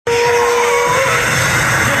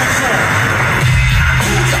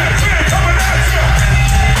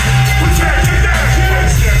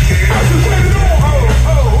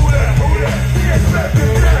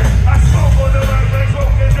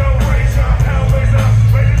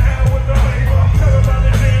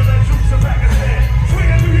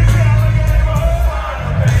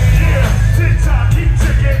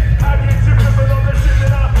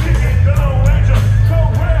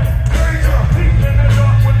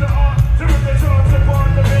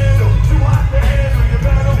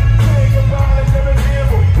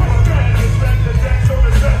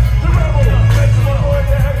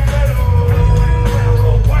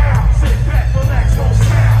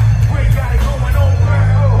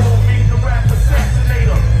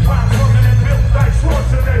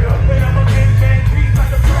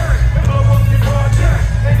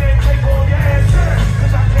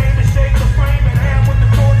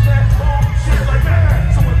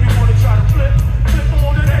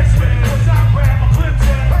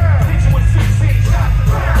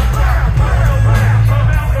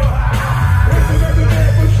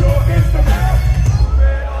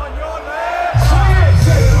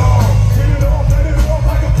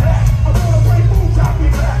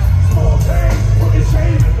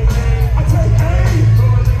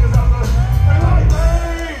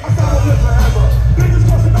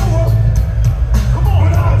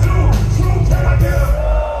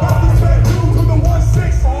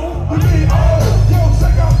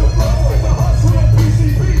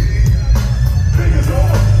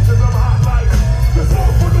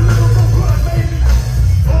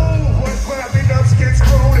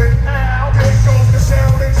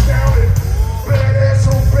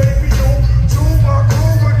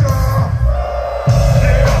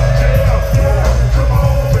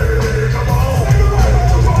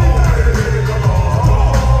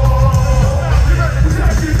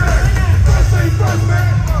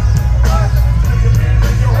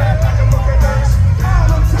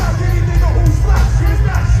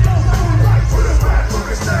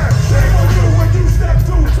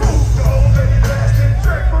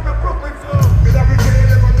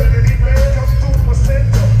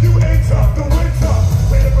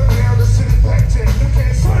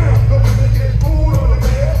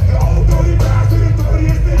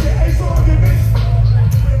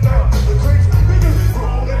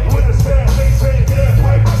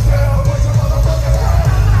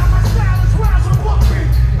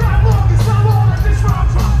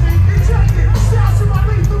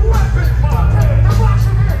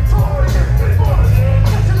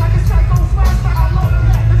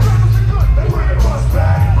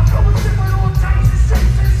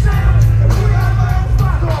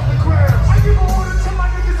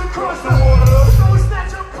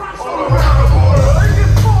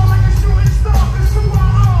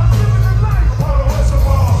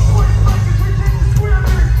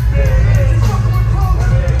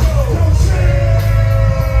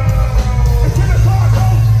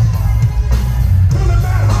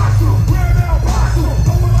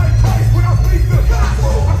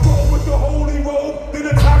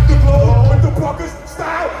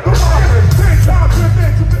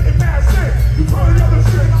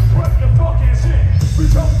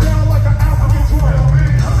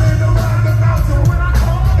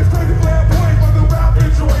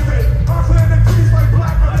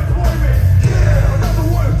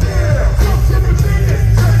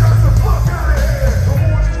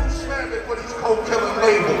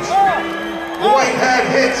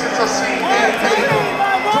being able.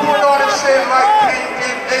 Doing all this shit like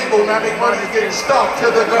being able. Now they money's getting stuck to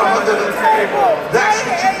the gun under the table. That's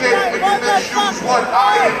what you get when you misuse what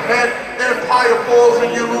I invent. Empire falls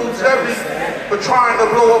and you lose everything for trying to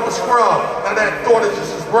blow up a scrub. And that thought is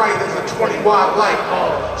just as bright as a 20-watt light.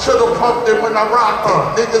 Should've pumped it when I rocked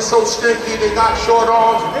it. Niggas so stinky they got short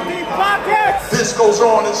arms. This goes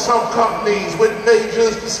on in some companies with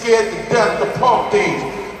majors scared to death to pump these.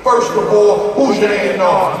 First of all, who's your A&R?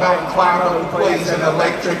 Mountain climber who plays an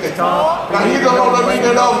electric guitar. Now he don't know the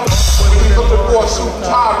meaning of when he's looking for a suit and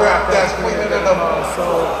tie rap that's cleaner than a...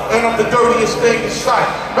 And I'm the dirtiest thing in sight.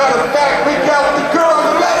 Matter of fact, we got with the girl.